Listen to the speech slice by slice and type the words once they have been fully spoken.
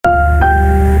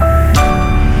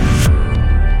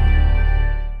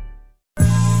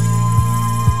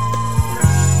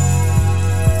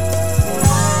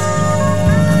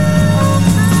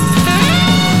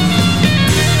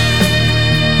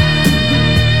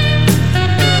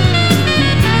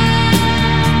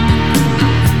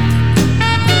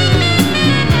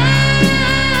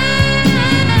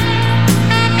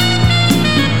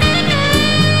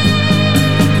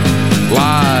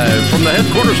from the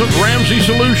headquarters of Ramsey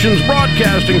Solutions,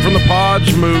 broadcasting from the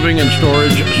Pods Moving and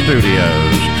Storage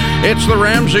Studios. It's the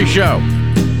Ramsey Show,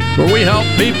 where we help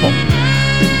people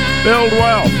build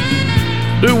wealth,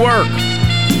 do work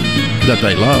that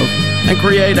they love, and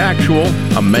create actual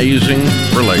amazing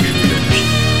relationships.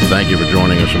 Thank you for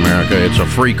joining us, America. It's a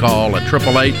free call at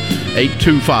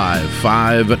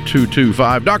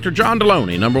 888-825-5225. Dr. John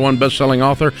Deloney, #1 best-selling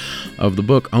author of the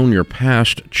book Own Your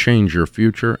Past, Change Your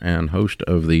Future, and host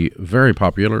of the very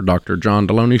popular Dr. John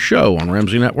Deloney Show on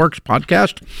Ramsey Network's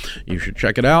podcast. You should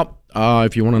check it out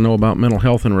if you want to know about mental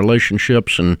health and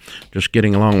relationships and just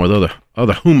getting along with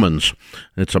other humans.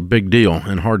 It's a big deal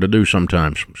and hard to do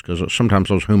sometimes because sometimes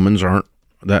those humans aren't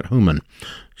that human.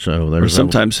 So there's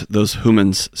sometimes those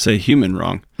humans say human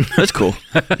wrong. That's cool.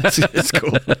 It's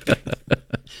cool.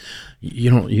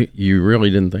 You really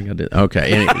didn't think I did?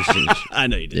 Okay. Anyways, I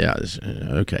know you did. Yeah.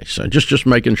 Okay. So just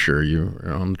making sure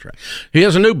you're on the track. He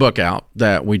has a new book out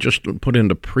that we just put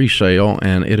into pre-sale,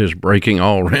 and it is breaking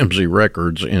all Ramsey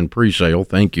records in pre-sale.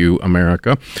 Thank you,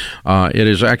 America. It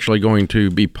is actually going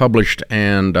to be published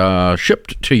and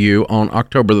shipped to you on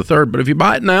October the 3rd. But if you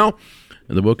buy it now,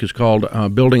 the book is called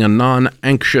Building a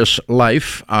Non-Anxious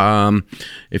Life.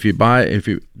 If you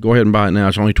go ahead and buy it now,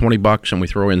 it's only $20, and we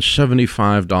throw in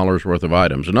 $75 worth of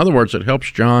items. In other words, it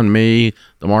helps John, me,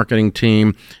 the marketing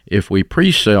team. If we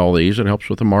pre-sell these, it helps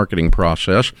with the marketing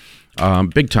process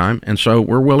big time. And so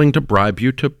we're willing to bribe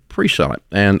you to pre-sell it.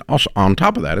 And also, on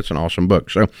top of that, it's an awesome book.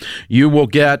 So you will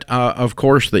get, of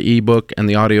course, the ebook and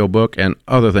the audio book and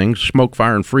other things. Smoke,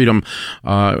 Fire, and Freedom.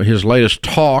 His latest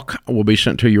talk will be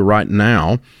sent to you right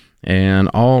now. And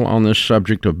all on this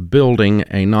subject of building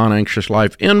a non-anxious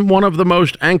life in one of the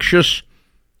most anxious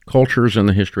cultures in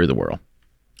the history of the world.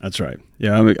 That's right.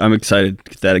 Yeah, I'm excited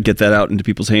to get that out into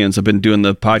people's hands. I've been doing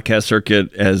the podcast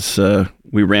circuit as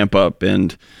we ramp up,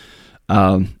 and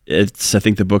I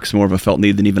think the book's more of a felt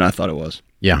need than even I thought it was.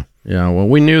 Yeah. Well,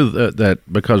 we knew that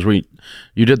because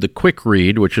you did the quick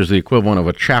read, which is the equivalent of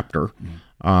a chapter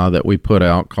that we put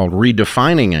out called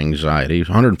Redefining Anxiety.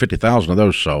 150,000 of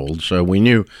those sold. So we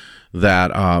knew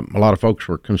that a lot of folks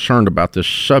were concerned about this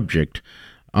subject.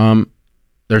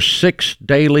 There's 6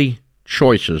 daily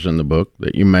choices in the book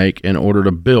that you make in order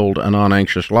to build a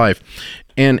non-anxious life.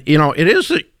 And, it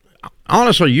is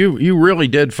honestly, you really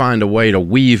did find a way to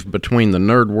weave between the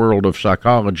nerd world of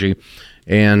psychology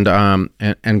and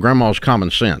grandma's common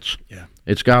sense. Yeah,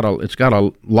 it's got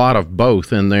a lot of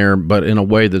both in there, but in a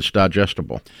way that's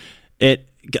digestible.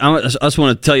 I just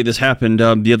want to tell you this happened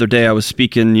the other day. I was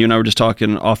speaking. You and I were just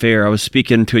talking off air. I was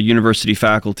speaking to a university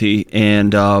faculty,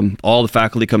 and all the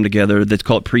faculty come together. They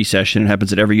call it pre-session. It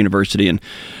happens at every university, and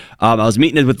I was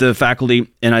meeting with the faculty,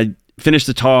 and I finished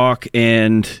the talk,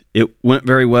 and it went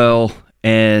very well.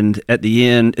 And at the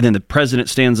end, and then the president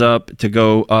stands up to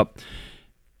go up,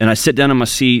 and I sit down in my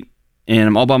seat, and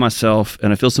I'm all by myself,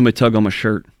 and I feel somebody tug on my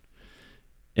shirt.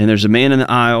 And there's a man in the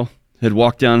aisle who had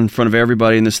walked down in front of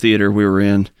everybody in this theater we were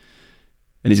in,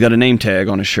 and he's got a name tag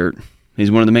on his shirt. He's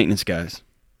one of the maintenance guys.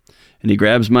 And he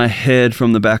grabs my head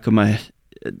from the back of my,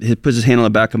 he puts his hand on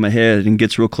the back of my head and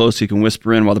gets real close so he can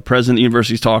whisper in while the president of the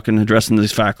university is talking, addressing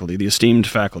this faculty, the esteemed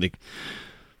faculty.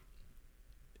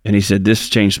 And he said, "This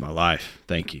changed my life.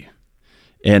 Thank you."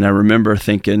 And I remember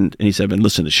thinking, and he said, "I've been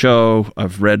listening to the show.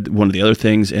 I've read one of the other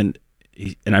things." And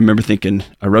I remember thinking,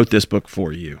 I wrote this book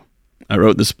for you. I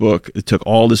wrote this book. It took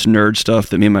all this nerd stuff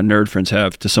that me and my nerd friends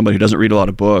have to somebody who doesn't read a lot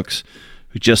of books,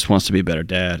 who just wants to be a better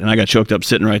dad. And I got choked up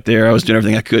sitting right there. I was doing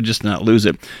everything I could just not lose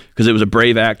it, because it was a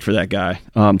brave act for that guy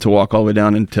to walk all the way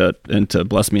down and to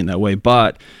bless me in that way.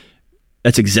 But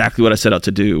that's exactly what I set out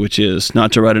to do, which is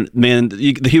not to write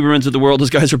the Hubermans of the world, those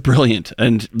guys are brilliant.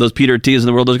 And those Peter Attias in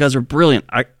the world, those guys are brilliant.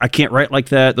 I can't write like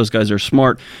that. Those guys are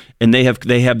smart, and they have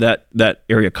that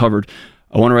area covered.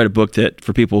 I want to write a book that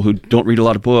for people who don't read a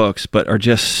lot of books, but are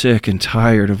just sick and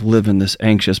tired of living this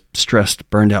anxious, stressed,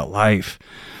 burned out life.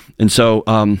 And so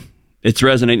it's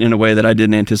resonating in a way that I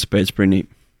didn't anticipate. It's pretty neat.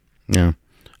 Yeah.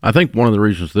 I think one of the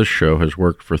reasons this show has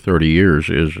worked for 30 years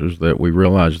is that we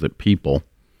realize that people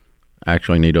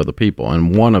actually need other people.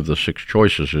 And one of the 6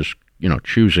 choices is,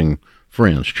 choosing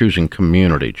friends, choosing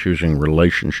community, choosing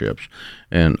relationships.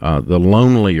 And the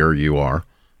lonelier you are,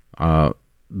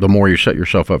 the more you set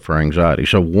yourself up for anxiety.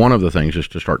 So one of the things is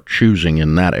to start choosing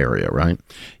in that area, right?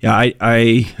 Yeah,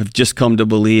 I have just come to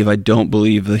believe, I don't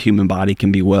believe the human body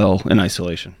can be well in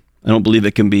isolation. I don't believe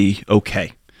it can be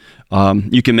okay.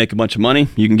 You can make a bunch of money.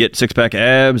 You can get 6-pack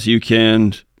abs. You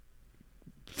can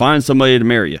find somebody to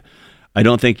marry you. I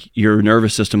don't think your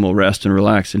nervous system will rest and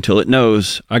relax until it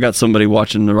knows I got somebody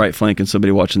watching the right flank and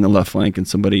somebody watching the left flank and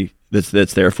somebody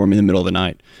that's there for me in the middle of the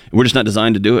night. We're just not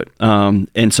designed to do it.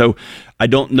 And so I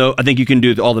don't know. I think you can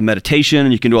do all the meditation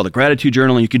and you can do all the gratitude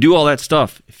journaling. You can do all that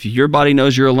stuff. If your body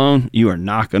knows you're alone, you are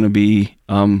not going to be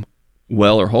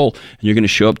well or whole. And you're going to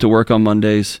show up to work on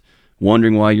Mondays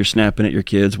wondering why you're snapping at your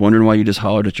kids, wondering why you just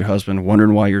hollered at your husband,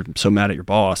 wondering why you're so mad at your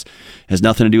boss. It has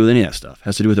nothing to do with any of that stuff. It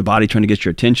has to do with the body trying to get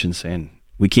your attention, saying,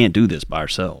 we can't do this by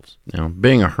ourselves.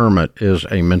 Being a hermit is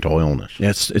a mental illness. Yeah,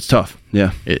 it's tough.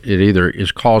 Yeah. It either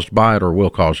is caused by it or will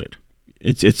cause it.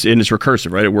 It's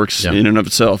recursive, right? It works in and of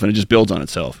itself, and it just builds on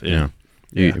itself. Yeah.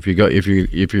 If you're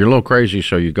a little crazy,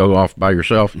 so you go off by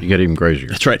yourself, you get even crazier.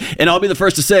 That's right. And I'll be the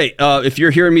first to say, if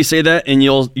you're hearing me say that, and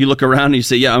you look around and you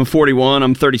say, yeah, I'm 41,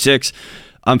 I'm 36,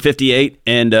 I'm 58,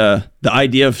 and the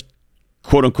idea of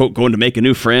quote unquote going to make a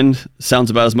new friend sounds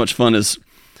about as much fun as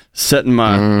setting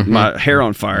my hair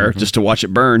on fire just to watch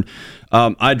it burn.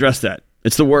 I address that.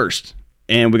 It's the worst,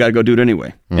 and we got to go do it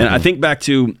anyway. And I think back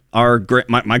to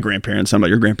my grandparents. I'm about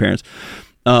your grandparents.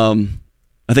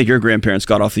 I think your grandparents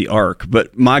got off the ark,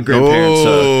 but my grandparents,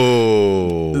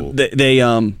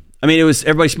 it was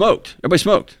everybody smoked.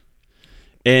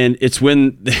 And it's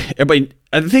when everybody,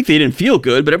 I think they didn't feel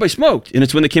good, but everybody smoked. And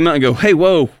it's when they came out and go, hey,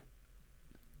 whoa,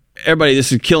 everybody,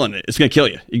 this is killing it. It's going to kill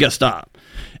you. You got to stop.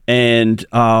 And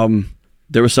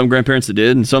there were some grandparents that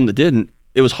did and some that didn't.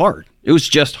 It was hard. It was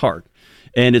just hard.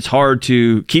 And it's hard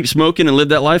to keep smoking and live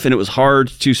that life. And it was hard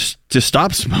to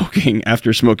stop smoking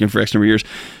after smoking for X number of years.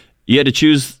 You had to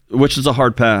choose which is a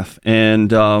hard path.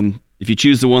 And if you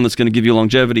choose the one that's going to give you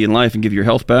longevity in life and give your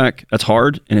health back, that's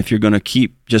hard. And if you're going to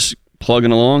keep just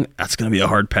plugging along, that's going to be a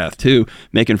hard path too.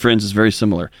 Making friends is very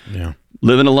similar. Yeah.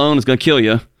 Living alone is going to kill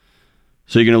you.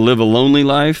 So you're going to live a lonely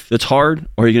life that's hard,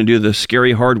 or you're going to do the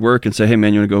scary hard work and say, hey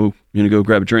man, you want to go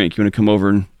grab a drink? You want to come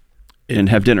over and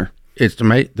have dinner? It's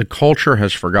the culture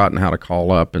has forgotten how to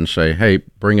call up and say, hey,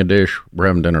 bring a dish. We're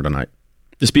having dinner tonight.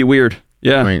 Just be weird.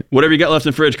 Yeah. Whatever you got left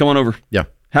in the fridge, come on over. Yeah.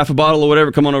 Half a bottle or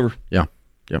whatever, come on over. Yeah.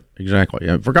 Yep. Exactly.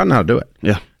 Yeah. Forgotten how to do it.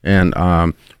 Yeah. And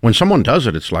when someone does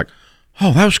it, it's like,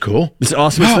 oh, that was cool. It's the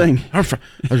awesomest thing.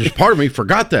 Just part of me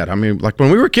forgot that. I mean, like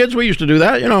when we were kids, we used to do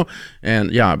that,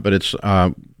 And yeah, but it's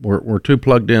we're too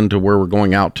plugged into where we're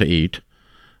going out to eat.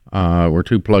 We're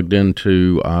too plugged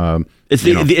into it's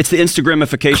the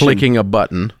Instagramification, clicking a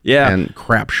button, and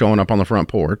crap showing up on the front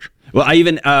porch. Well, I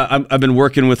even I've been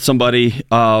working with somebody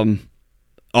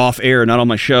off air, not on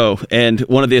my show, and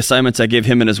one of the assignments I gave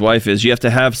him and his wife is you have to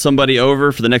have somebody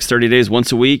over for the next 30 days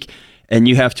once a week, and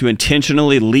you have to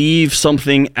intentionally leave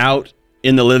something out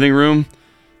in the living room,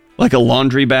 like a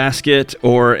laundry basket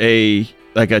or a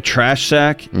trash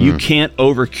sack. You can't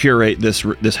over curate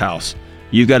this house.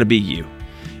 You got to be you,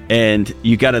 and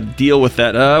you got to deal with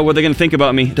that. What are they going to think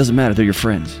about me? It doesn't matter. They're your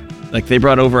friends. Like they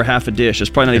brought over half a dish. It's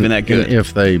probably not even that good.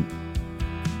 If they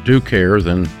do care,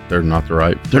 then they're not the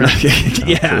right. They're not.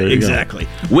 Yeah, exactly.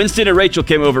 Winston and Rachel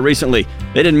came over recently.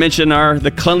 They didn't mention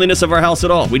the cleanliness of our house at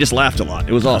all. We just laughed a lot.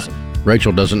 It was awesome.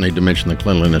 Rachel doesn't need to mention the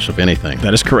cleanliness of anything.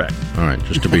 That is correct. All right,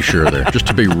 just to be sure there. Just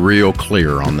to be real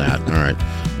clear on that. All right,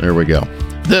 there we go.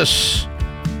 This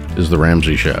is The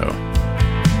Ramsey Show.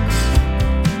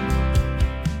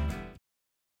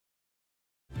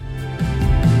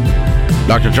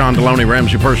 Dr. John Deloney,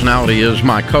 Ramsey Personality, is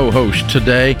my co-host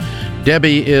today.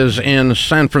 Debbie is in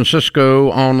San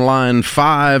Francisco on line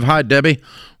 5. Hi, Debbie.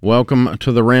 Welcome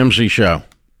to The Ramsey Show.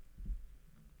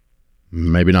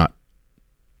 Maybe not.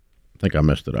 I think I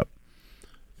messed it up.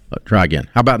 Try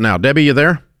again. How about now? Debbie, you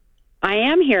there? I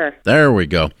am here. There we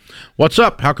go. What's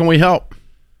up? How can we help?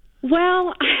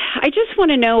 Well, I just want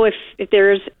to know if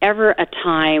there's ever a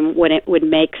time when it would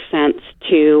make sense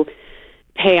to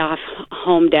pay off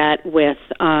home debt with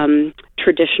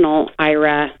traditional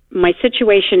IRA. My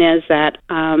situation is that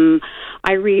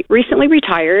I recently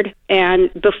retired,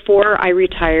 and before I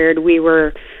retired, we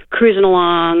were cruising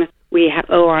along. We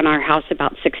owe on our house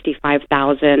about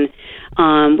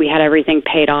 $65,000. We had everything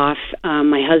paid off.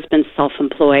 My husband's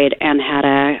self-employed and had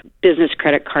a business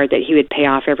credit card that he would pay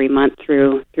off every month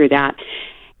through that.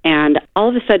 And all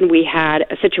of a sudden, we had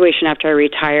a situation after I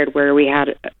retired where we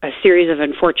had a series of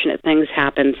unfortunate things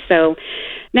happen. So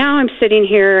now I'm sitting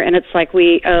here, and it's like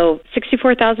we owe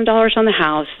 $64,000 on the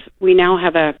house. We now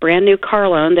have a brand new car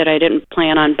loan that I didn't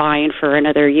plan on buying for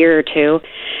another year or two.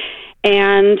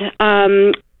 And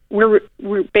we're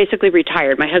basically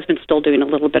retired. My husband's still doing a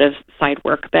little bit of side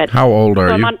work. But how old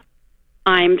are you?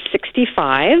 I'm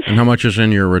 65. And how much is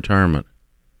in your retirement?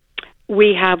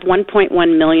 We have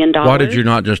 $1.1 million. Why did you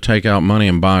not just take out money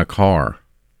and buy a car?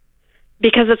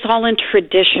 Because it's all in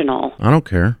traditional. I don't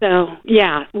care. So,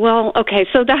 yeah. Well, okay.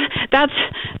 So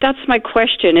that's my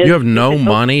question. You have no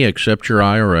money except your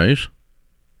IRAs?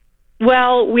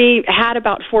 Well, we had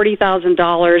about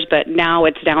 $40,000, but now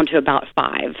it's down to about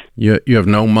 $5. You have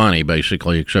no money,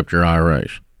 basically, except your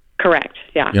IRAs? Correct,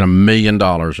 yeah. You got $1 million in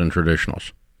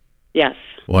traditionals? Yes.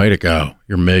 Way to go.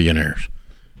 You're millionaires.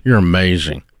 You're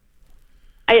amazing.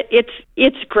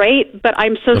 It's great, but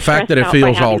I'm so the fact that it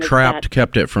feels all trapped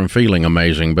kept it from feeling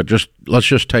amazing. But let's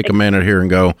just take a minute here and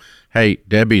go, hey,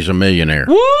 Debbie's a millionaire.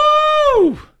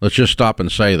 Woo! Let's just stop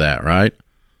and say that, right?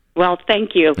 Well,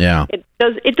 thank you. Yeah. It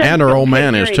does. And her old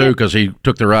man is too, because he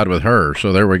took the ride with her.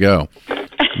 So there we go.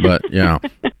 But yeah.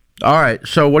 All right.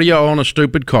 So what do you owe on a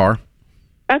stupid car?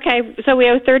 Okay. So we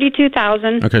owe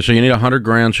 $32,000. Okay. So you need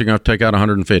 $100,000. So you're going to take out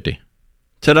 $150,000.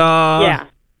 Ta-da! Yeah.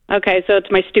 Okay. So it's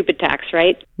my stupid tax,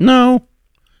 right? No.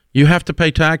 You have to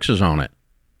pay taxes on it.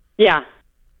 Yeah.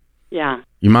 Yeah.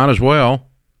 You might as well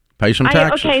pay some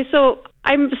taxes. Okay. So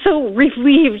I'm so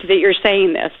relieved that you're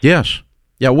saying this. Yes.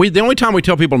 Yeah, the only time we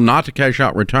tell people not to cash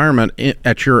out retirement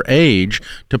at your age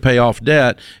to pay off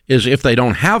debt is if they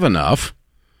don't have enough.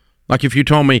 Like if you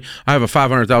told me I have a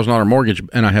 $500,000 mortgage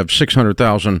and I have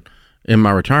 $600,000 in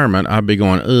my retirement, I'd be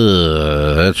going,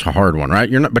 ugh, that's a hard one, right?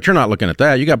 But you're not looking at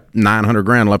that. You got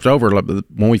 $900,000 left over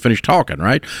when we finish talking,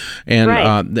 right? And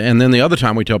right. And then the other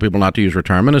time we tell people not to use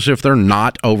retirement is if they're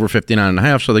not over 59 and a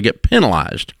half, so they get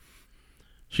penalized.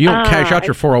 So you don't cash out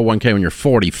your 401k when you're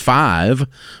 45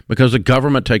 because the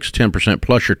government takes 10%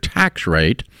 plus your tax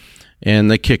rate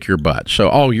and they kick your butt. So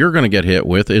all you're going to get hit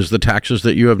with is the taxes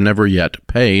that you have never yet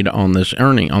paid on these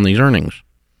earnings.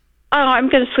 Oh, I'm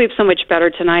going to sleep so much better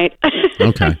tonight.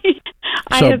 Okay.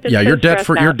 So yeah, you're debt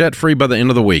free. You're debt free by the end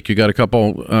of the week. You got a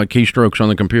couple keystrokes on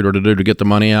the computer to do to get the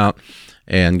money out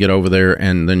and get over there,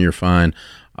 and then you're fine.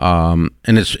 And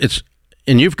it's.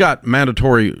 And you've got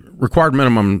mandatory required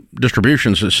minimum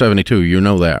distributions at 72. You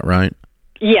know that, right?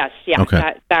 Yes, yeah.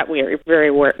 Okay. That we're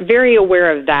very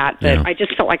aware of that. But yeah. I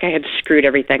just felt like I had screwed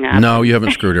everything up. No, you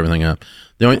haven't screwed everything up.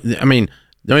 The only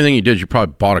thing you did is you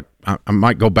probably bought I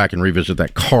might go back and revisit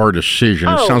that car decision.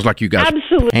 It sounds like you guys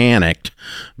panicked,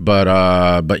 but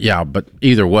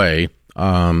either way,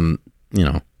 you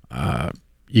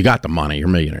got the money. You're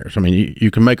millionaires. I mean,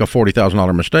 you can make a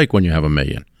 $40,000 mistake when you have $1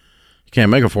 million. You can't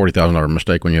make a $40,000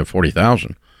 mistake when you have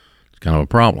 $40,000. It's kind of a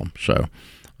problem. So,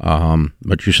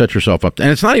 but you set yourself up, and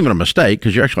it's not even a mistake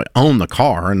because you actually own the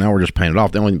car, and now we're just paying it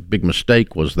off. The only big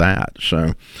mistake was that.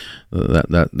 So,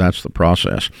 that's the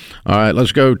process. All right,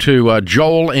 let's go to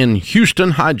Joel in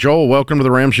Houston. Hi, Joel. Welcome to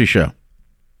the Ramsey Show.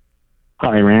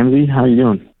 Hi, Ramsey. How are you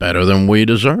doing? Better than we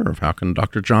deserve. How can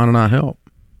Dr. John and I help?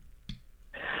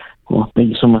 Well, thank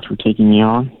you so much for taking me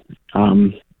on.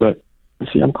 But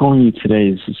see, I'm calling you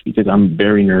today just because I'm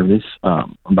very nervous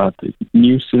about the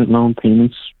new student loan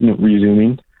payments,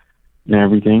 resuming and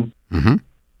everything. Mm-hmm.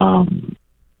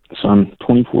 So I'm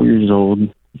 24 years old.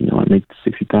 I make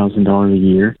 $60,000 a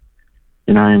year,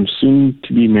 and I am soon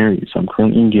to be married. So I'm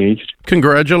currently engaged.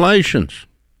 Congratulations!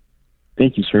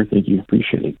 Thank you, sir. Thank you.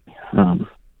 Appreciate it.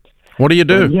 What do you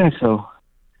do?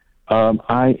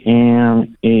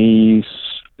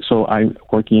 I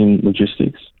work in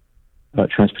logistics.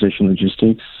 Transportation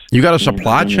logistics. You got a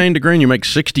supply chain degree and you make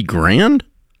 $60,000?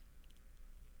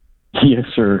 Yes,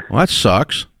 sir. Well, that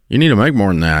sucks. You need to make more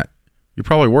than that. You're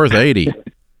probably worth 80.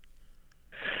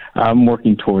 I'm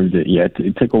working towards it. Yeah,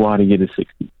 it took a while to get to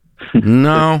 60.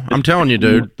 No, I'm telling you,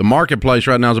 dude, the marketplace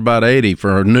right now is about 80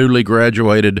 for a newly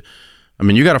graduated. I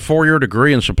mean, you got a 4-year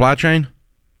degree in supply chain?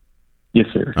 Yes,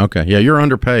 sir. Okay. Yeah, you're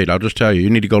underpaid. I'll just tell you. You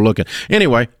need to go look at.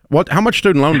 Anyway, how much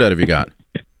student loan debt have you got?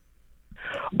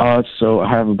 So I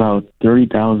have about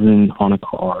 $30,000 on a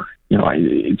car.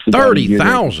 It's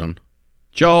 $30,000,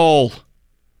 Joel,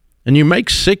 and you make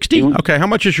 60. Okay, how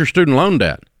much is your student loan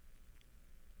debt?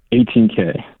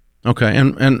 $18,000. Okay,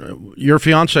 and your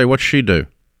fiance, what's she do?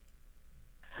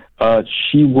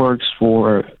 She works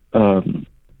for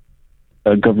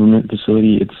a government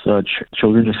facility. It's a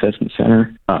Children's Assessment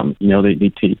Center. They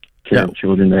take care of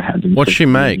children that have been. What's she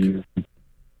make?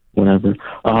 Whatever.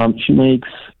 She makes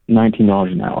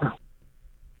 $19 an hour.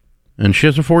 And she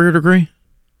has a 4-year degree?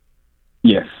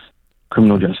 Yes.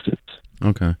 Criminal justice.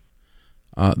 Okay.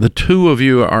 The two of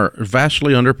you are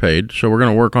vastly underpaid, so we're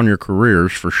going to work on your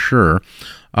careers for sure.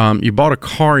 You bought a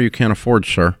car you can't afford,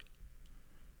 sir.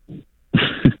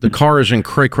 The car is in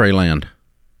cray-cray land.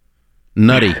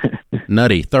 Nutty. A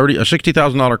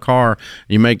 $60,000 car.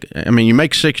 You make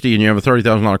 60 and you have a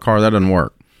 $30,000 car. That doesn't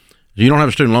work. You don't have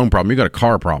a student loan problem. You got a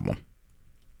car problem.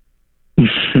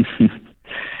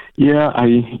 Yeah,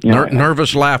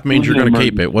 nervous laugh means you're going to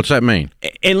keep it. What's that mean?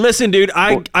 And listen, dude,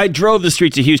 I drove the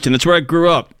streets of Houston. That's where I grew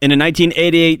up in a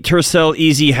 1988 Tercel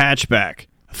Easy hatchback.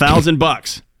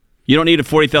 $1,000. You don't need a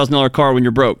 $40,000 car when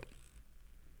you're broke.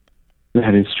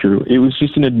 That is true. It was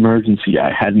just an emergency.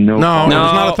 I had no. No, it was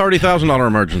not a $30,000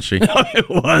 emergency. No, it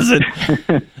wasn't.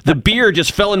 The beer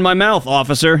just fell in my mouth,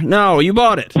 officer. No, you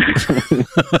bought it.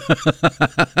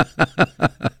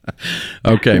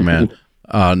 Okay, man.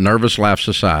 Nervous laughs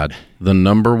aside, the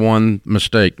number one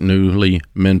mistake newly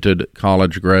minted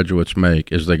college graduates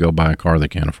make is they go buy a car they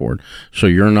can't afford. So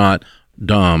you're not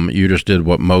dumb. You just did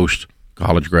what most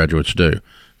college graduates do.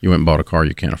 You went and bought a car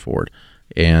you can't afford.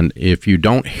 And if you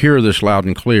don't hear this loud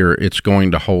and clear, it's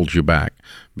going to hold you back.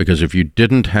 Because if you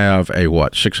didn't have a,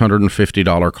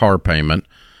 $650 car payment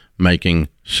making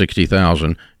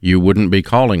 $60,000, you wouldn't be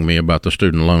calling me about the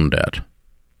student loan debt.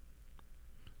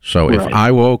 So right. If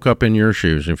I woke up in your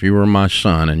shoes, if you were my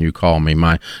son and you call me,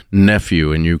 my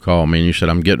nephew, and you call me and you said,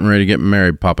 I'm getting ready to get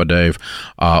married, Papa Dave,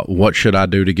 what should I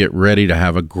do to get ready to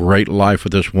have a great life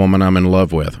with this woman I'm in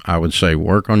love with? I would say,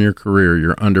 work on your career.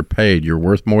 You're underpaid. You're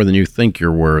worth more than you think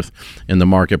you're worth in the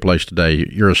marketplace today.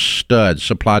 You're a stud.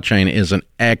 Supply chain is an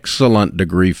excellent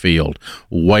degree field.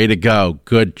 Way to go.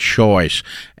 Good choice.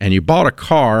 And you bought a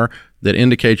car that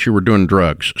indicates you were doing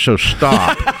drugs. So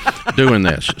stop doing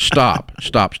this. Stop.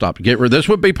 Get rid. This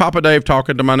would be Papa Dave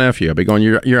talking to my nephew. I'd be going,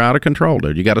 you're out of control,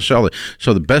 dude. You got to sell it.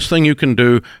 So the best thing you can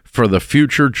do for the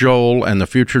future Joel and the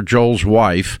future Joel's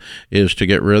wife is to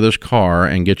get rid of this car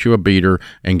and get you a beater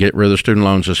and get rid of the student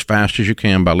loans as fast as you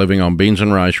can by living on beans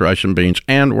and rice and beans,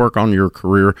 and work on your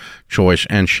career choice.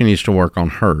 And she needs to work on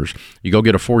hers. You go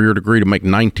get a 4-year degree to make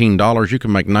 $19. You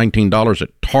can make $19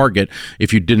 at Target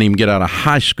if you didn't even get out of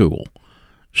high school.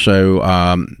 So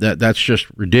that's just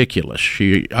ridiculous.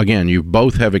 You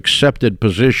both have accepted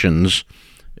positions,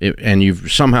 and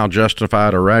you've somehow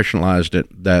justified or rationalized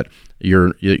it that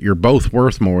you're both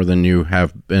worth more than you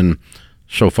have been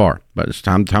so far. But it's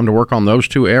time to work on those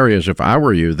two areas. If I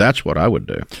were you, that's what I would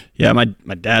do. Yeah,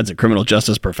 my dad's a criminal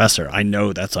justice professor. I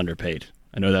know that's underpaid.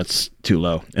 I know that's too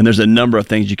low. And there's a number of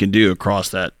things you can do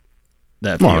across that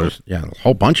field. Well, a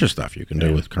whole bunch of stuff you can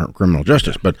do with criminal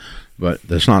justice, but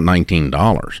that's not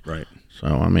 $19, right? So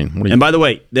I mean, and by the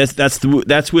way, that's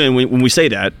when we say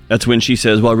that, that's when she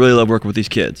says, "Well, I really love working with these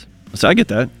kids." So I get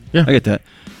that. Yeah, I get that.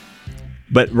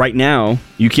 But right now,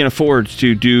 you can't afford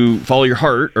to follow your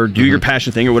heart or do your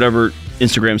passion thing or whatever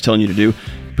Instagram's telling you to do,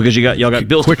 because y'all got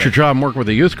bills. Quit to pay. your job and work with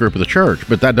a youth group of the church,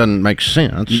 but that doesn't make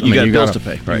sense. You got bills to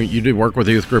pay. Right. You do work with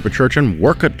a youth group of church and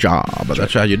work a job. But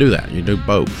that's how you do that. You do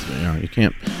both. You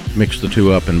can't mix the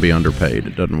two up and be underpaid.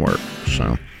 It doesn't work.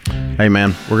 So, hey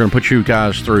man, we're going to put you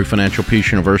guys through Financial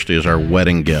Peace University as our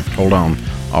wedding gift. Hold on,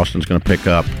 Austin's going to pick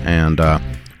up, and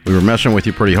we were messing with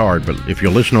you pretty hard, but if you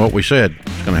listen to what we said,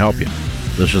 it's going to help you.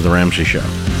 This is the Ramsey Show.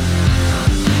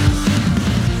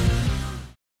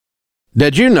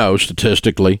 Did you know,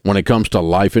 statistically, when it comes to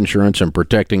life insurance and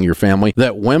protecting your family,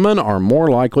 that women are more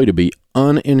likely to be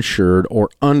uninsured or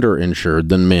underinsured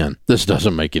than men? This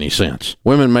doesn't make any sense.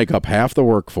 Women make up half the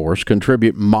workforce,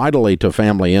 contribute mightily to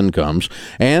family incomes,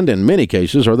 and in many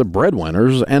cases are the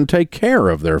breadwinners and take care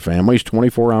of their families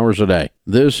 24 hours a day.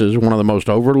 This is one of the most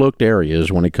overlooked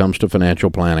areas when it comes to financial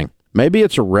planning. Maybe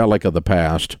it's a relic of the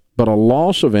past, but a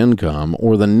loss of income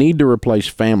or the need to replace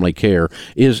family care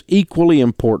is equally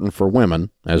important for women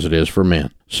as it is for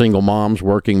men. Single moms,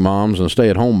 working moms, and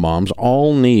stay-at-home moms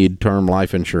all need term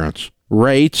life insurance.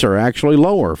 Rates are actually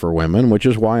lower for women, which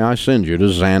is why I send you to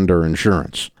Zander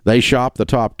Insurance. They shop the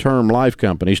top term life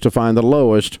companies to find the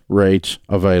lowest rates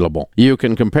available. You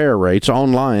can compare rates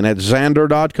online at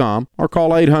Zander.com or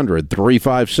call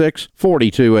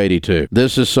 800-356-4282.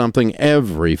 This is something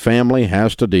every family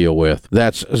has to deal with.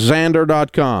 That's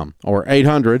Zander.com or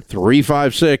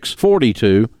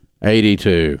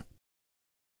 800-356-4282.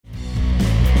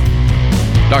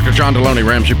 Dr. John Deloney,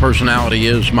 Ramsey Personality,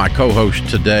 is my co-host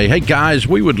today. Hey, guys,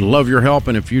 we would love your help,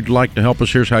 and if you'd like to help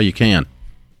us, here's how you can.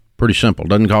 Pretty simple.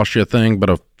 Doesn't cost you a thing, but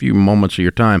a few moments of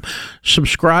your time.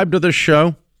 Subscribe to this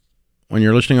show. When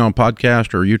you're listening on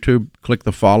podcast or YouTube, click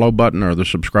the follow button or the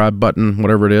subscribe button,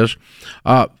 whatever it is.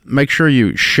 Make sure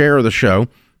you share the show,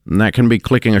 and that can be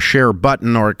clicking a share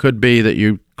button, or it could be that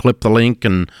you clip the link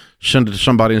and send it to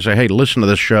somebody and say, hey, listen to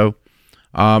this show.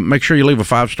 Make sure you leave a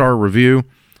 5-star review.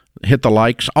 Hit the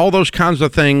likes. All those kinds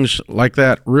of things like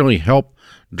that really help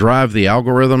drive the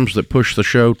algorithms that push the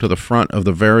show to the front of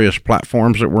the various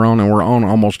platforms that we're on, and we're on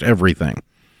almost everything.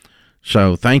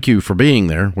 So thank you for being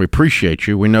there. We appreciate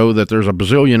you. We know that there's a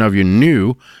bazillion of you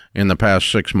new in the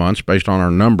past 6 months based on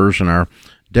our numbers and our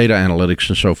data analytics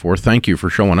and so forth. Thank you for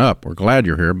showing up. We're glad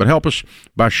you're here, but help us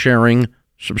by sharing,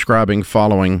 subscribing,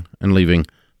 following, and leaving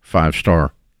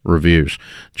 5-star reviews.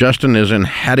 Justin is in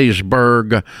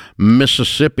Hattiesburg,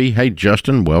 Mississippi. Hey,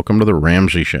 Justin, welcome to the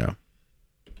Ramsey Show.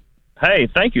 Hey,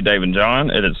 thank you, Dave and John.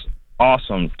 It is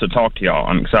awesome to talk to y'all.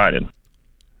 I'm excited.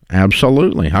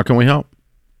 Absolutely. How can we help?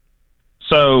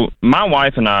 So my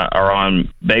wife and I are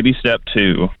on baby step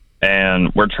 2,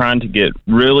 and we're trying to get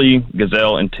really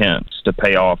gazelle intense to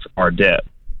pay off our debt.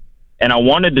 And I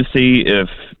wanted to see if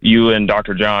you and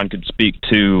Dr. John could speak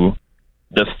to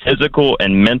the physical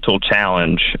and mental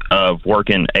challenge of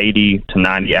working 80 to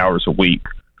 90 hours a week.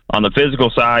 On the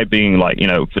physical side being like,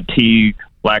 fatigue,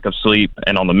 lack of sleep,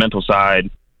 and on the mental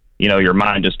side, your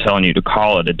mind just telling you to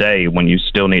call it a day when you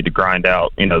still need to grind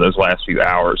out, those last few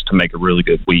hours to make a really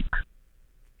good week.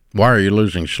 Why are you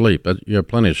losing sleep? You have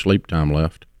plenty of sleep time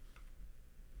left.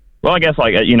 Well, I guess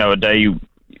a day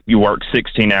you work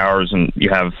 16 hours and you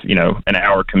have, an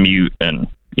hour commute and,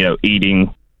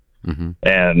 eating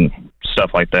and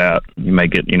stuff like that. You may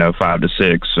get, 5 to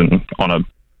 6, and on a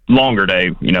longer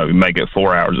day, you may get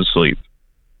 4 hours of sleep.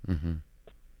 Mm-hmm.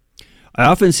 I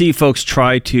often see folks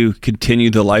try to continue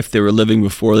the life they were living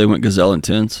before they went gazelle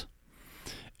intense,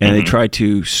 and they try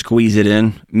to squeeze it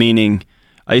in, meaning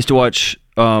I used to watch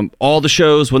all the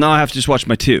shows. Well, now I have to just watch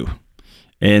my 2.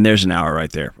 And there's an hour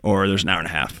right there, or there's an hour and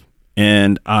a half.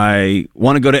 And I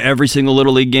want to go to every single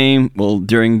Little League game. Well,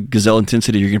 during gazelle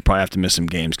intensity, you're going to probably have to miss some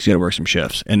games because you got to work some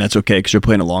shifts. And that's okay because you're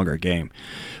playing a longer game.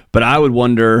 But I would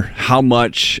wonder how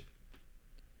much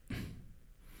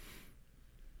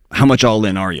all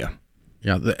in are you?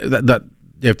 Yeah, that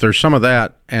if there's some of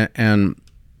that, and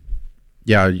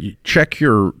you check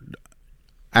your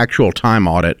actual time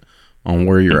audit on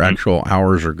where your actual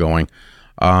hours are going.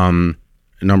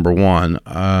 Number one,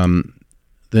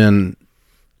 then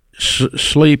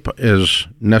sleep is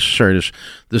necessary.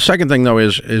 The second thing, though,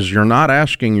 is you're not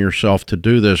asking yourself to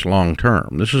do this long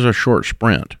term. This is a short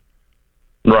sprint.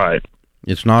 Right.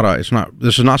 This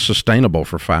is not sustainable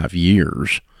for 5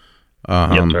 years.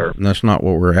 Yes, sir. And that's not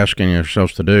what we're asking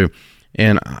ourselves to do.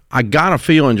 And I got a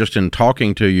feeling just in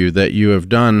talking to you that you have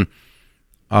done,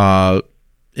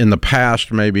 in the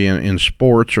past, maybe in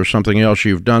sports or something else,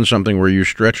 you've done something where you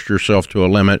stretched yourself to a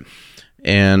limit.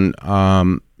 And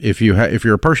if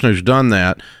you're a person who's done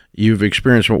that, you've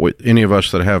experienced any of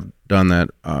us that have done that,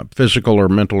 physical or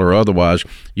mental or otherwise,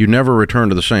 you never return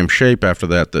to the same shape after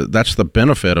that. That's the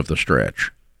benefit of the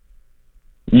stretch.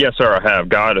 Yes, sir, I have.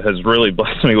 God has really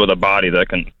blessed me with a body that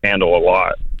can handle a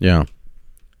lot. Yeah.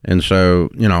 And so,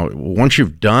 once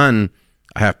you've done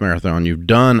a half marathon, you've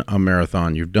done a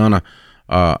marathon, you've done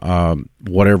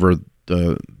whatever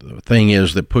the thing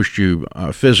is that pushed you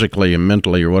physically and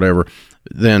mentally or whatever,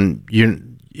 then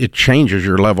it changes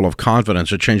your level of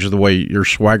confidence. It changes the way your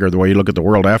swagger, the way you look at the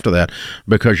world after that,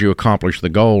 because you accomplish the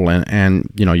goal and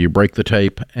you break the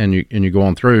tape and you go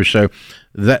on through. So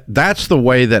that's the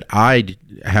way that I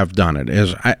have done it.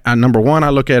 Is number one, I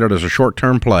look at it as a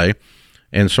short-term play,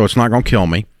 and so it's not going to kill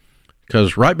me.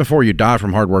 Because right before you die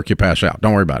from hard work, you pass out.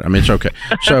 Don't worry about it. I mean, it's okay.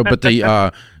 So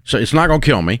it's not going to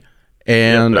kill me,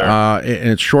 and and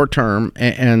it's short term.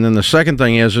 And then the second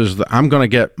thing is that I'm going to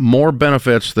get more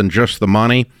benefits than just the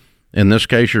money. In this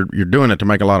case, you're doing it to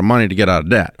make a lot of money to get out of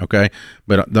debt. Okay,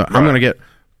 but I'm going to get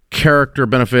character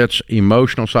benefits,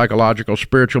 emotional, psychological,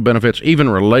 spiritual benefits, even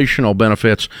relational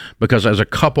benefits. Because as a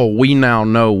couple, we now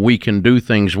know we can do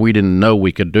things we didn't know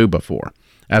we could do before.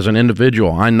 As an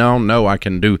individual, I now know I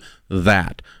can do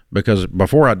that, because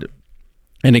before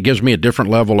and it gives me a different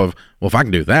level of, well, if I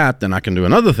can do that, then I can do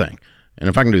another thing. And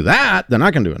if I can do that, then I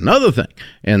can do another thing.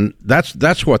 And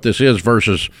that's what this is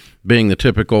versus being the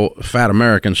typical fat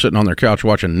American sitting on their couch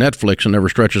watching Netflix and never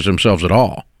stretches themselves at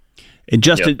all. And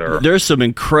Justin, there's some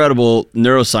incredible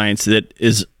neuroscience that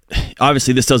is,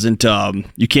 obviously this doesn't,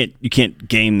 you can't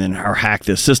game or hack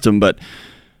this system, but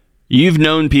you've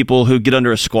known people who get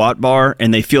under a squat bar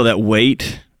and they feel that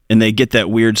weight and they get that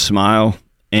weird smile.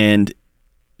 And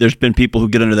there's been people who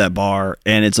get under that bar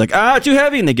and it's like, too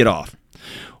heavy, and they get off.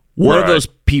 One of those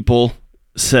people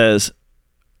says,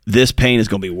 this pain is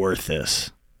going to be worth this.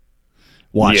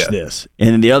 Watch this.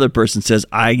 And then the other person says,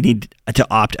 I need to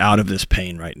opt out of this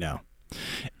pain right now.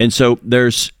 And so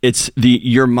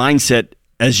your mindset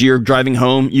as you're driving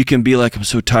home, you can be like, I'm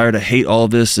so tired. I hate all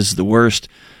of this. This is the worst.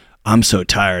 I'm so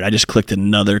tired. I just clicked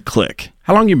another click.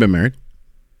 How long you been married?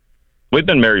 We've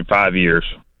been married 5 years.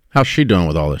 How's she doing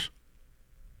with all this?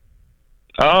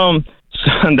 So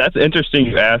that's interesting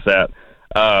you asked that.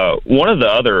 One of the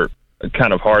other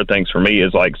kind of hard things for me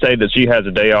is, like, say that she has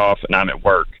a day off and I'm at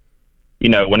work.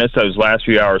 when it's those last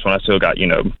few hours when I still got,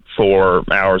 4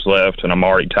 hours left and I'm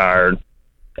already tired.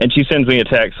 And she sends me a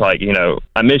text like,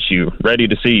 I miss you, ready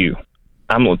to see you.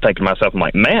 I'm thinking to myself, I'm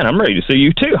like, man, I'm ready to see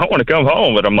you too. I want to come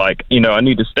home. But I'm like, I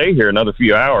need to stay here another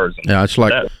few hours. Yeah, it's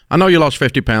like, I know you lost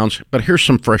 50 pounds, but here's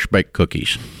some fresh baked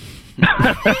cookies.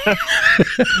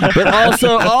 But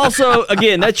also,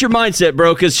 again, that's your mindset,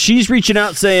 bro, because she's reaching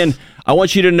out saying, I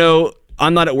want you to know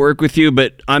I'm not at work with you,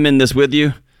 but I'm in this with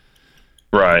you.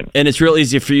 Right. And it's real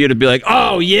easy for you to be like,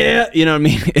 oh, yeah. You know what I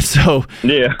mean? So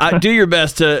yeah. Do your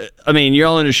best to, you're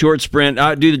all in a short sprint.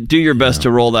 Do your best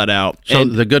to roll that out. So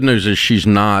the good news is she's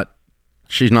not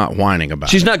whining about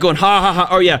it. She's not going, ha, ha, ha.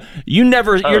 Oh, yeah. You're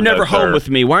never home with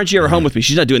me. Why aren't you ever home with me?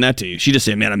 She's not doing that to you. She's just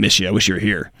saying, man, I miss you. I wish you were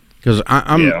here. Because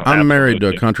I'm married to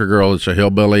a country girl that's a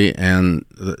hillbilly, and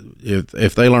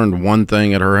if they learned one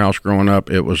thing at her house growing up,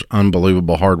 it was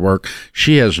unbelievable hard work.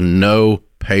 She has no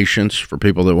patience for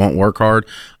people that won't work hard,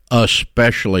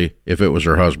 especially if it was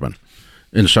her husband.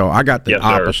 And so I got the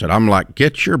opposite. I'm like,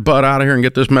 get your butt out of here and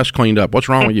get this mess cleaned up. What's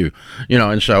wrong with you?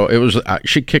 And so it was,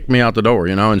 she kicked me out the door,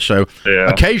 and so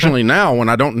occasionally now when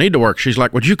I don't need to work, she's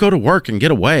like, would you go to work and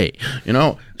get away?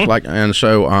 It's like, and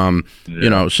so,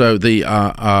 so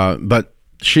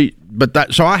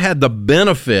so I had the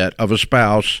benefit of a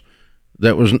spouse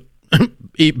that was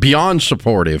beyond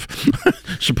supportive.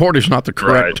 Supportive's not the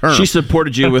correct term. She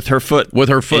supported you with her foot. With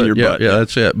her foot. In your butt. Yeah,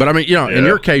 that's it. But in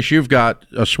your case, you've got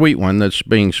a sweet one that's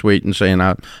being sweet and saying,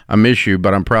 I miss you,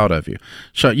 but I'm proud of you.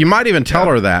 So you might even tell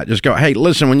her that. Just go, hey,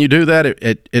 listen, when you do that,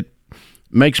 it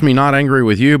makes me not angry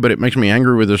with you, but it makes me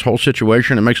angry with this whole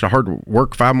situation. It makes it hard to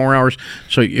work 5 more hours.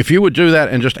 So if you would do that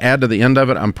and just add to the end of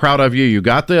it, I'm proud of you. You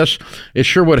got this. It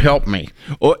sure would help me.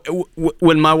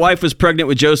 When my wife was pregnant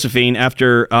with Josephine,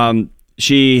 after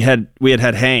we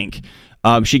had Hank,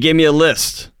 she gave me a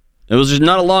list. It was just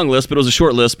not a long list, but it was a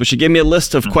short list. But she gave me a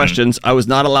list of questions I was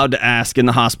not allowed to ask in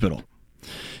the hospital,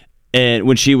 and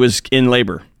when she was in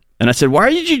labor. And I said, "Why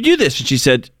did you do this?" And she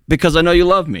said, "Because I know you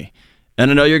love me, and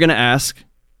I know you're going to ask,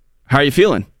 how are you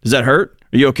feeling? Does that hurt?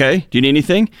 Are you okay? Do you need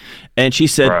anything?" And she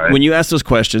said, when you ask those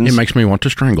questions, it makes me want to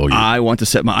strangle you. I want to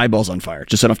set my eyeballs on fire,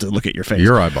 just so I don't have to look at your face.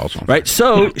 Your eyeballs on fire. Right?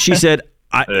 So she said,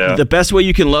 the best way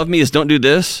you can love me is don't do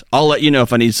this. I'll let you know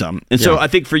if I need something. And so I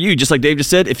think for you, just like Dave just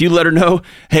said, if you let her know,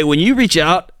 hey, when you reach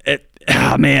out,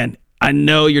 man, I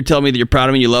know you're telling me that you're proud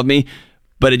of me, you love me,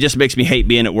 but it just makes me hate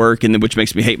being at work, and which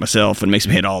makes me hate myself and makes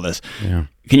me hate all this. Yeah.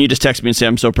 Can you just text me and say,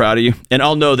 I'm so proud of you? And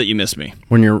I'll know that you miss me.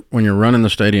 When you're running the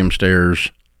stadium stairs,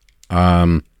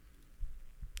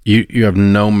 you have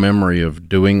no memory of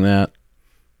doing that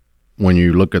when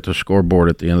you look at the scoreboard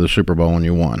at the end of the Super Bowl and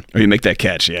you won. Or you make that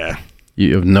catch, yeah.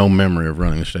 You have no memory of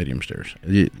running the stadium stairs.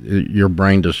 Your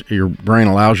brain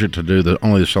allows you to do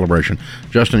only the celebration.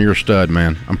 Justin, you're a stud,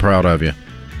 man. I'm proud of you,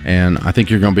 and I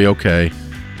think you're going to be okay.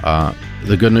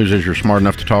 The good news is you're smart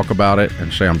enough to talk about it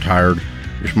and say I'm tired.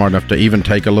 You're smart enough to even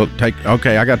take a look.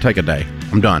 Okay, I got to take a day.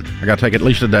 I'm done. I got to take at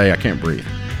least a day. I can't breathe.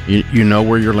 You know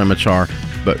where your limits are,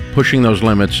 but pushing those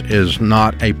limits is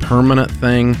not a permanent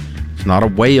thing. It's not a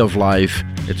way of life.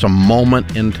 It's a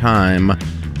moment in time.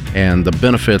 And the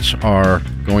benefits are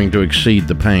going to exceed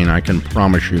the pain, I can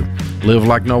promise you. Live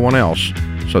like no one else,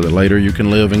 so that later you can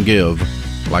live and give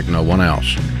like no one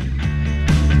else.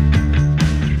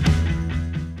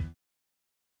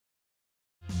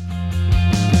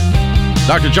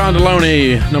 Dr. John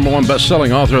Deloney, #1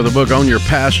 best-selling author of the book Own Your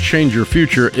Past, Change Your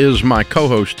Future, is my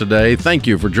co-host today. Thank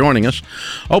you for joining us.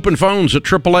 Open phones at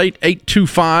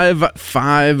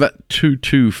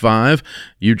 888-825-5225.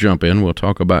 You jump in. We'll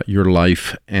talk about your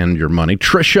life and your money.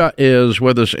 Tricia is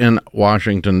with us in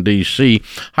Washington, D.C.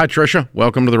 Hi, Tricia.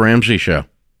 Welcome to the Ramsey Show.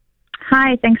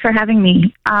 Hi, thanks for having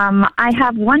me. I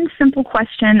have one simple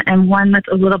question and one that's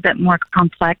a little bit more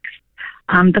complex.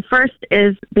 The first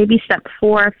is baby step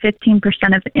 4,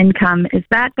 15% of income. Is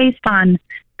that based on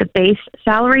the base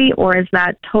salary, or is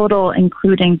that total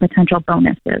including potential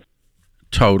bonuses?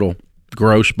 Total,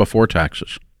 gross before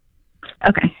taxes.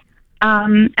 Okay.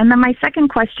 And then my second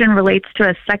question relates to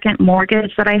a second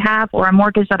mortgage that I have, or a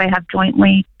mortgage that I have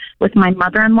jointly with my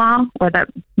mother-in-law, or that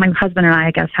my husband and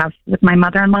I guess, have with my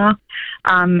mother-in-law,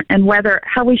 and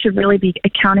how we should really be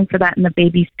accounting for that in the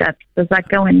baby steps. Does that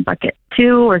go in bucket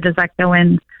 2, or does that go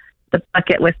in the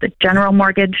bucket with the general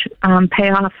mortgage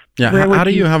payoff? Yeah, how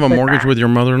do you have a mortgage with your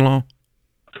mother-in-law?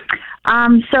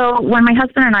 So when my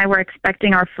husband and I were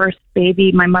expecting our first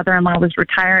baby, my mother-in-law was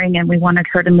retiring, and we wanted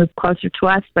her to move closer to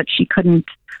us, but she couldn't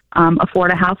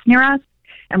afford a house near us.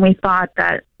 And we thought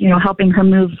that, helping her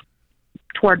move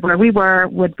toward where we were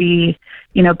would be,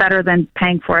 better than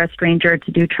paying for a stranger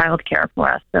to do childcare for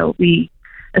us. So we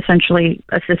essentially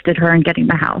assisted her in getting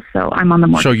the house. So I'm on the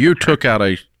mortgage. So you took out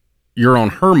you're on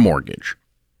her mortgage.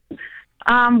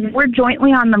 We're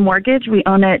jointly on the mortgage. We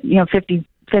own it, 50%.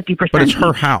 But it's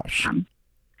her house.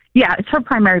 Yeah, it's her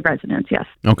primary residence, yes.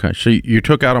 Okay, so you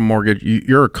took out a mortgage.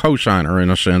 You're a co-signer, in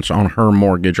a sense, on her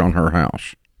mortgage on her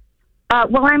house.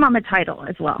 Well, I'm on the title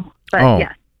as well. But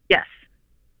yes.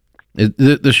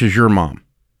 This is your mom?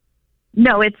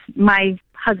 No, it's my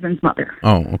husband's mother.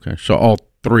 Oh, okay. So all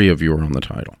three of you are on the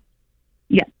title?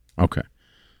 Yeah. Okay.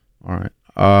 All right.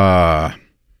 All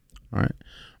right.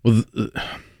 Well,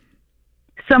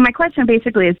 so my question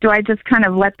basically is, do I just kind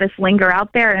of let this linger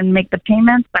out there and make the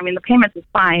payments? I mean, the payments is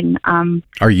fine.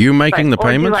 Are you making the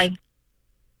payments?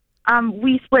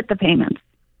 We split the payments.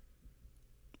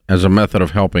 As a method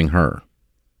of helping her?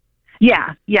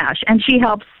 Yeah. And she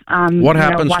helps. What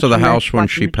happens to the house when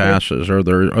she passes? Are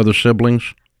there other siblings?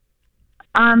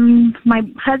 My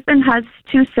husband has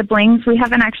 2 siblings. We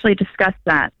haven't actually discussed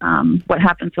that. What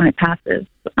happens when it passes?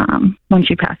 When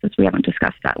she passes, we haven't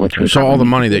discussed that. So all the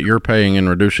money that you're paying in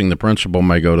reducing the principal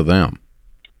may go to them.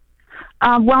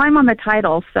 Well, I'm on the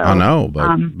title, so I know,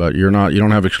 but you're not. You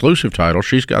don't have exclusive title.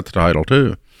 She's got the title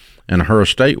too, and her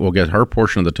estate will get her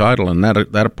portion of the title, and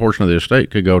that portion of the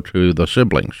estate could go to the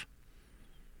siblings.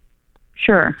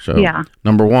 Sure. So, yeah.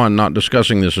 Number one, not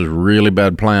discussing this is a really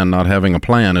bad plan. Not having a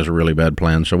plan is a really bad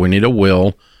plan. So we need a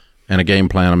will and a game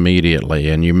plan immediately.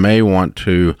 And you may want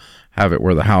to have it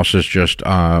where the house is just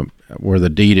where the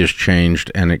deed is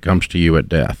changed and it comes to you at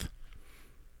death.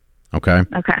 Okay.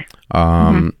 Okay.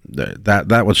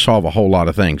 That would solve a whole lot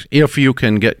of things. If you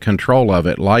can get control of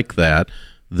it like that,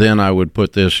 then I would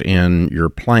put this in your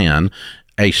plan.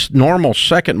 A normal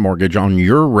second mortgage on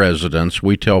your residence,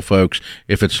 we tell folks,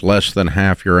 if it's less than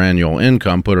half your annual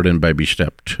income, put it in baby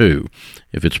step 2.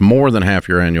 If it's more than half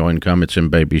your annual income, it's in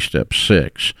baby step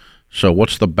 6. So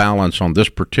what's the balance on this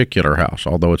particular house,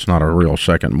 although it's not a real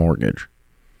second mortgage?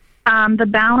 The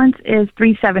balance is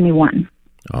 $371.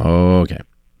 Okay.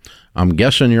 I'm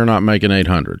guessing you're not making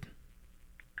 $800.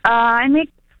 I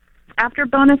make, after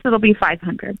bonus, it'll be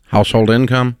 $500. Household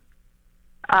income?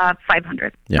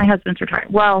 $500. Yeah. My husband's retired.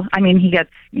 Well, I mean, he gets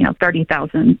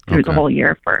 $30,000 through the whole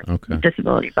year for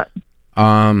disability. But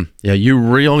you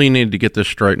really need to get this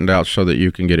straightened out so that you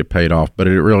can get it paid off. But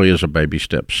it really is a baby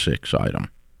step 6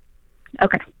 item.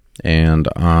 Okay. And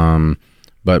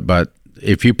but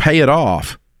if you pay it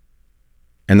off,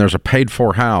 and there's a paid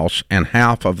for house, and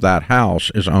half of that house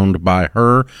is owned by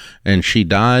her, and she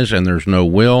dies, and there's no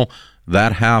will,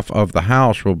 that half of the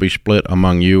house will be split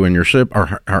among you and your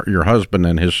your husband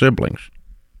and his siblings.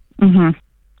 Mm-hmm.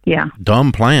 Yeah.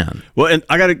 Dumb plan. Well,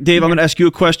 and Dave, I'm going to ask you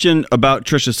a question about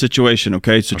Trisha's situation.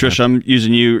 Okay, so Trisha, I'm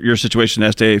using your situation to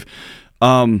ask Dave.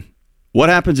 What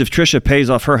happens if Trisha pays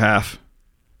off her half,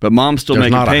 but mom's still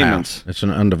making payments? It's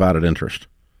an undivided interest.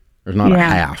 There's not a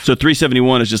half. So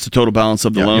 371 is just the total balance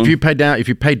of the loan. If you pay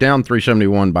down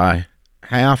 371 by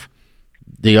half,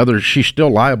 the other, she's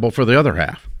still liable for the other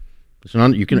half. It's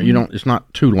not, it's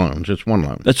not 2 loans, it's 1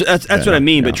 loan. That's what I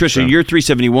mean. But Trisha, your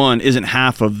 371 isn't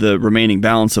half of the remaining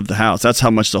balance of the house. That's how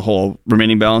much the whole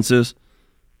remaining balance is.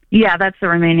 Yeah, that's the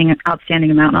remaining outstanding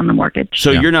amount on the mortgage.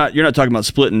 So you're not talking about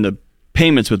splitting the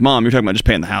payments with mom. You're talking about just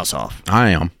paying the house off. I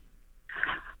am.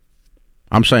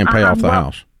 I'm saying pay off the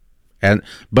house,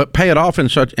 but pay it off in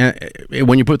such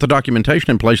when you put the documentation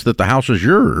in place that the house is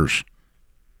yours.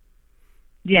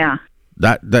 Yeah.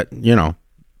 That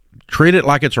treat it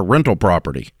like it's a rental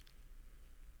property,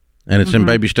 and it's in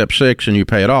baby step 6, and you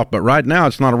pay it off. But right now,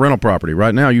 it's not a rental property.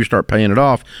 Right now, you start paying it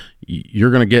off,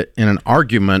 you're going to get in an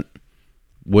argument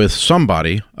with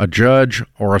somebody, a judge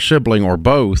or a sibling or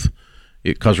both,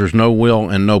 because there's no will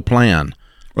and no plan.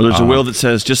 Or there's a will that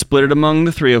says just split it among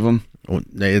the 3 of them.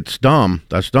 It's dumb.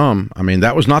 That's dumb. I mean,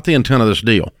 that was not the intent of this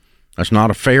deal. That's not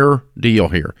a fair deal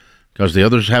here, because the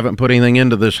others haven't put anything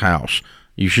into this house.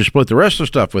 You should split the rest of the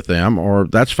stuff with them, or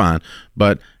that's fine.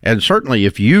 And certainly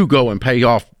if you go and pay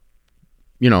off,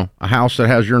 a house that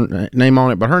has your name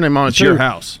on it, but her name on it too. It's your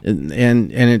house. And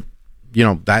it,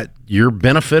 that you're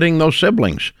benefiting those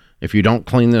siblings if you don't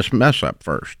clean this mess up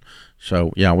first.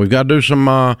 So yeah, we've got to do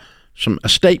some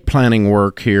estate planning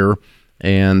work here,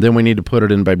 and then we need to put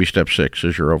it in baby step 6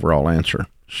 as your overall answer.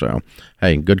 So,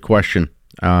 hey, good question.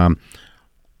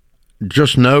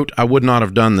 Just note, I would not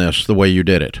have done this the way you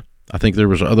did it. I think there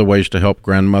was other ways to help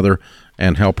grandmother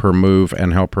and help her move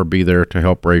and help her be there to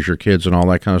help raise your kids and all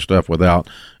that kind of stuff without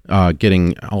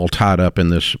getting all tied up in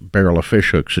this barrel of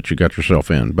fish hooks that you got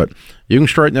yourself in. But you can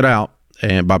straighten it out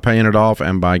and by paying it off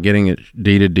and by getting it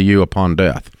deeded to you upon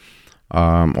death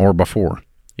or before.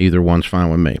 Either one's fine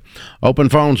with me. Open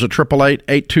phones at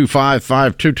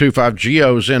 888-825-5225.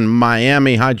 Gio's in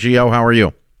Miami. Hi, Gio. How are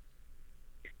you?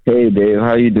 Hey, Dave.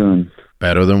 How you doing?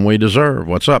 Better than we deserve.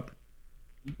 What's up?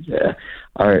 Yeah.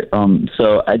 All right.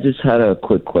 So I just had a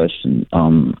quick question.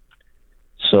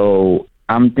 So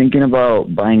I'm thinking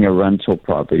about buying a rental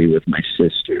property with my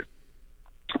sister.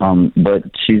 But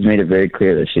she's made it very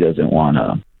clear that she doesn't want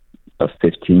a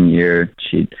 15-year.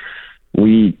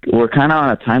 We're kind of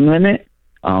on a time limit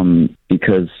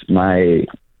because my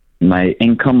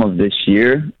income of this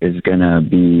year is gonna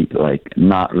be like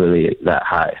not really that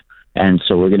high, and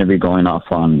so we're gonna be going off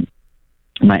on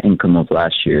my income of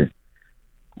last year.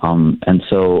 And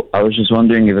so I was just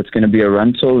wondering if it's going to be a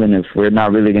rental and if we're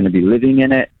not really going to be living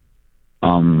in it.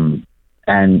 And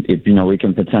if, we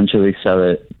can potentially sell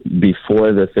it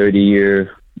before the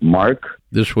 30-year mark.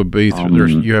 This would be,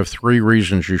 you have 3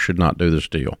 reasons you should not do this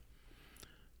deal.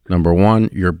 Number 1,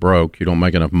 you're broke. You don't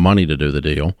make enough money to do the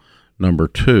deal. Number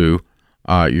 2,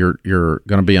 you're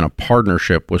going to be in a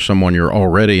partnership with someone you're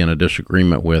already in a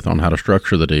disagreement with on how to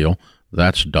structure the deal.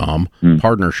 That's dumb.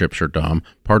 Partnerships are dumb.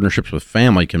 Partnerships with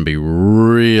family can be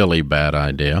really bad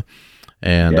idea.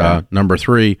 And number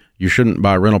 3, you shouldn't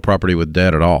buy rental property with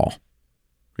debt at all.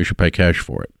 You should pay cash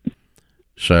for it.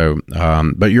 So,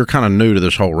 but you're kind of new to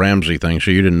this whole Ramsey thing,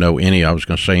 so you didn't know I was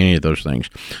going to say any of those things.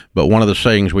 But one of the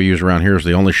sayings we use around here is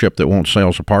the only ship that won't sail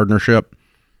is a partnership.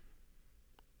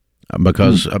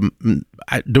 Because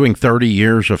doing 30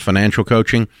 years of financial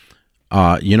coaching,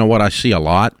 you know what I see a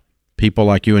lot? People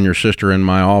like you and your sister in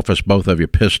my office, both of you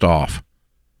pissed off.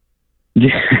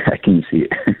 Yeah, I can see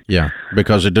it. Yeah,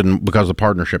 because the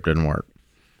partnership didn't work.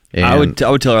 And I would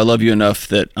tell her I love you enough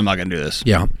that I'm not going to do this.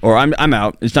 Yeah. Or I'm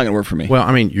out. It's not going to work for me. Well,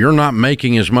 I mean, you're not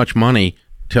making as much money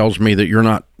tells me that you're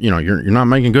not, you're not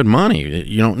making good money.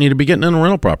 You don't need to be getting in a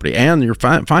rental property, and you're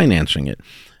financing it.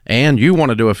 And you want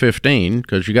to do a 15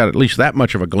 because you got at least that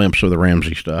much of a glimpse of the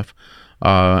Ramsey stuff.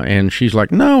 And she's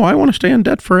like, no, I want to stay in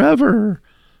debt forever.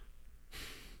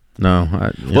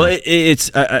 No. Well,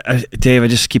 Dave, I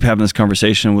just keep having this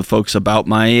conversation with folks about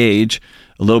my age,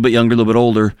 a little bit younger, a little bit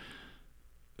older,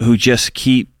 who just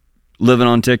keep living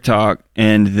on TikTok,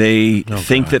 and they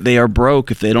think that they are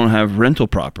broke if they don't have rental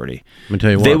property. Let me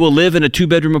tell you what. They will live in a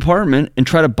 2-bedroom apartment and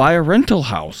try to buy a rental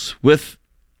house with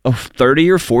a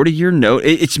 30 or 40-year note.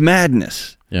 It's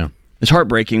madness. Yeah. It's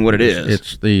heartbreaking what it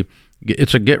is.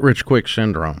 It's a get-rich-quick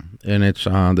syndrome, and it's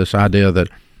this idea that,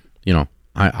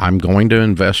 I'm going to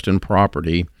invest in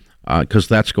property because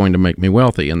that's going to make me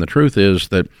wealthy. And the truth is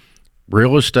that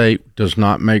real estate does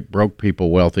not make broke people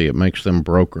wealthy. It makes them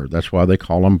broker. That's why they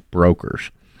call them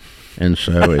brokers. And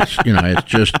so it's, it's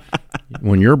just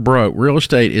when you're broke, real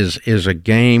estate is a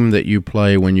game that you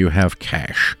play when you have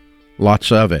cash,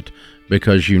 lots of it,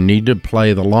 because you need to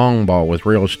play the long ball with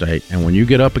real estate. And when you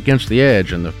get up against the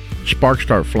edge and the sparks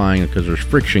start flying because there's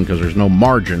friction, because there's no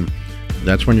margin,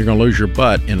 that's when you're going to lose your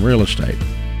butt in real estate.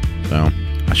 So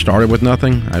I started with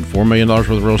nothing. I had $4 million worth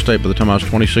of real estate by the time I was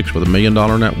 26 with $1 million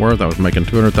net worth. I was making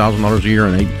 $200,000 a year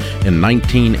in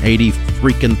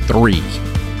 1983.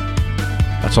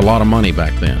 That's a lot of money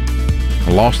back then.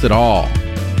 I lost it all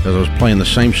because I was playing the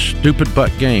same stupid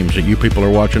butt games that you people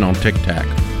are watching on TikTok.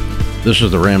 This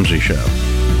is The Ramsey Show.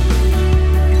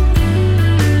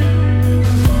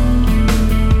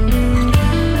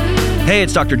 Hey,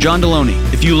 it's Dr. John Deloney.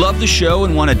 If you love the show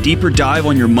and want a deeper dive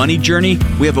on your money journey,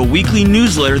 we have a weekly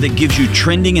newsletter that gives you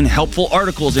trending and helpful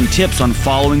articles and tips on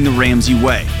following the Ramsey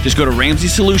way. Just go to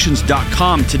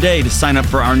RamseySolutions.com today to sign up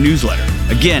for our newsletter.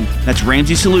 Again, that's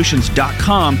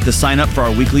RamseySolutions.com to sign up for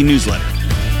our weekly newsletter.